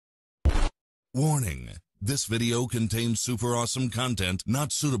Warning: this video contains super awesome content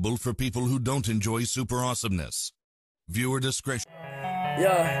not suitable for people who don't enjoy super awesomeness. Viewer discretion.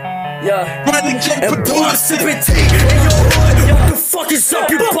 Yeah. And boy, precipitate in your hood. What the fuck is up,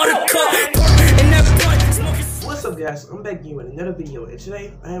 you buttercup? In that butt. What's up, guys? I'm back again with another video, and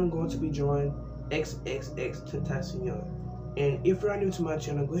today I am going to be drawing Xxxtentacion. And if you're new to my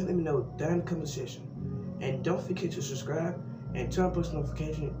channel, go ahead and let me know down in the comment section. And don't forget to subscribe and turn on post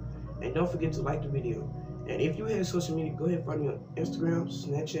notifications. And don't forget to like the video. And if you have social media, go ahead and find me on Instagram,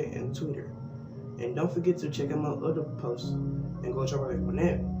 Snapchat, and Twitter. And don't forget to check out my other posts and go drop a like on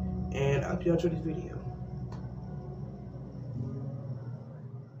that. And I hope you enjoyed this video.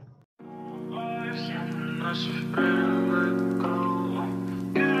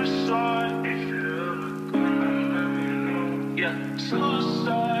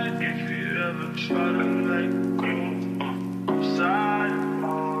 Suicide if you ever try to let go. I'm sad,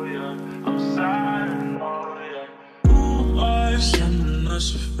 oh yeah. I'm sad, oh yeah. Ooh, I'm not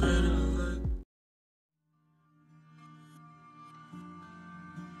afraid of let go.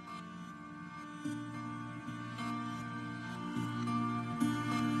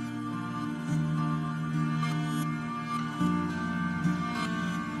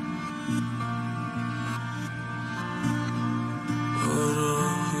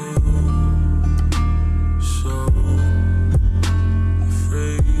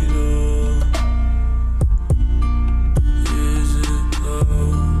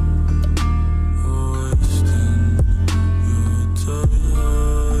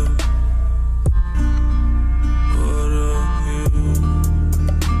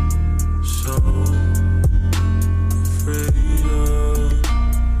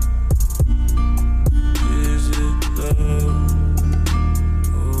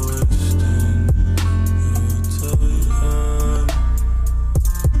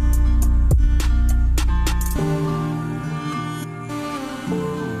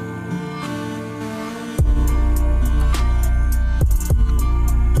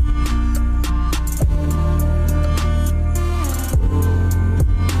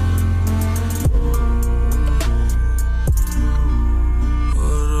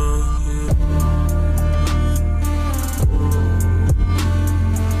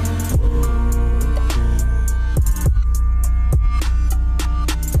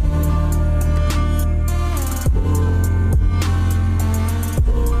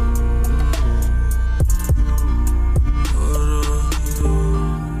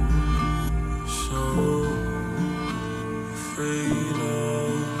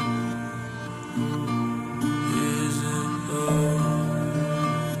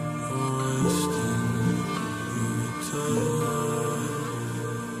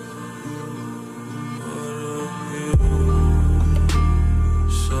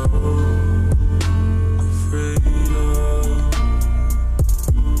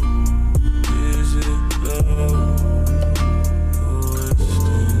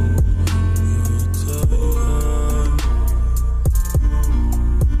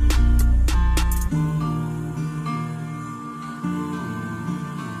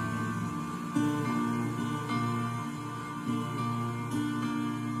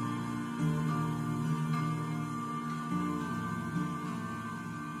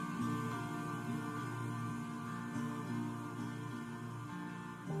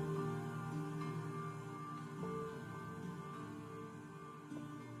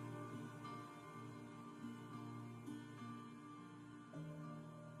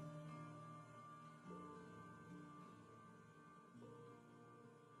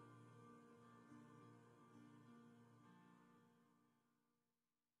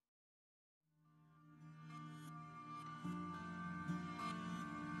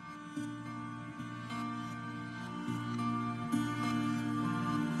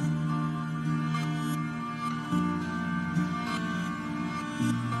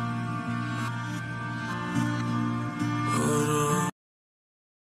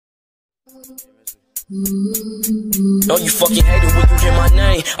 No, you fucking hate it when you hear my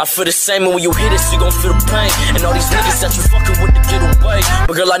name. I feel the same, and when you hear this, you gon' feel the pain. And all these niggas that you fucking with to get away.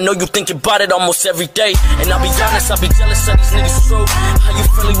 But girl, I know you think about it almost every day. And I'll be honest, I'll be jealous of these niggas true. How you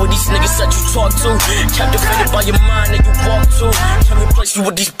feeling with these niggas that you talk to? Captivated by your mind that you walk to. Can't replace you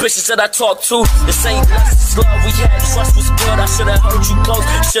with these bitches that I talk to. This ain't lust, it's love. We had trust was good. I should've heard you close,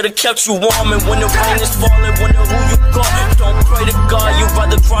 should've kept you warm. And when the rain is falling, wonder who you call. Don't pray to God, you'd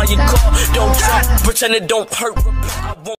rather cry your call. Don't jump, pretend it don't hurt. I won't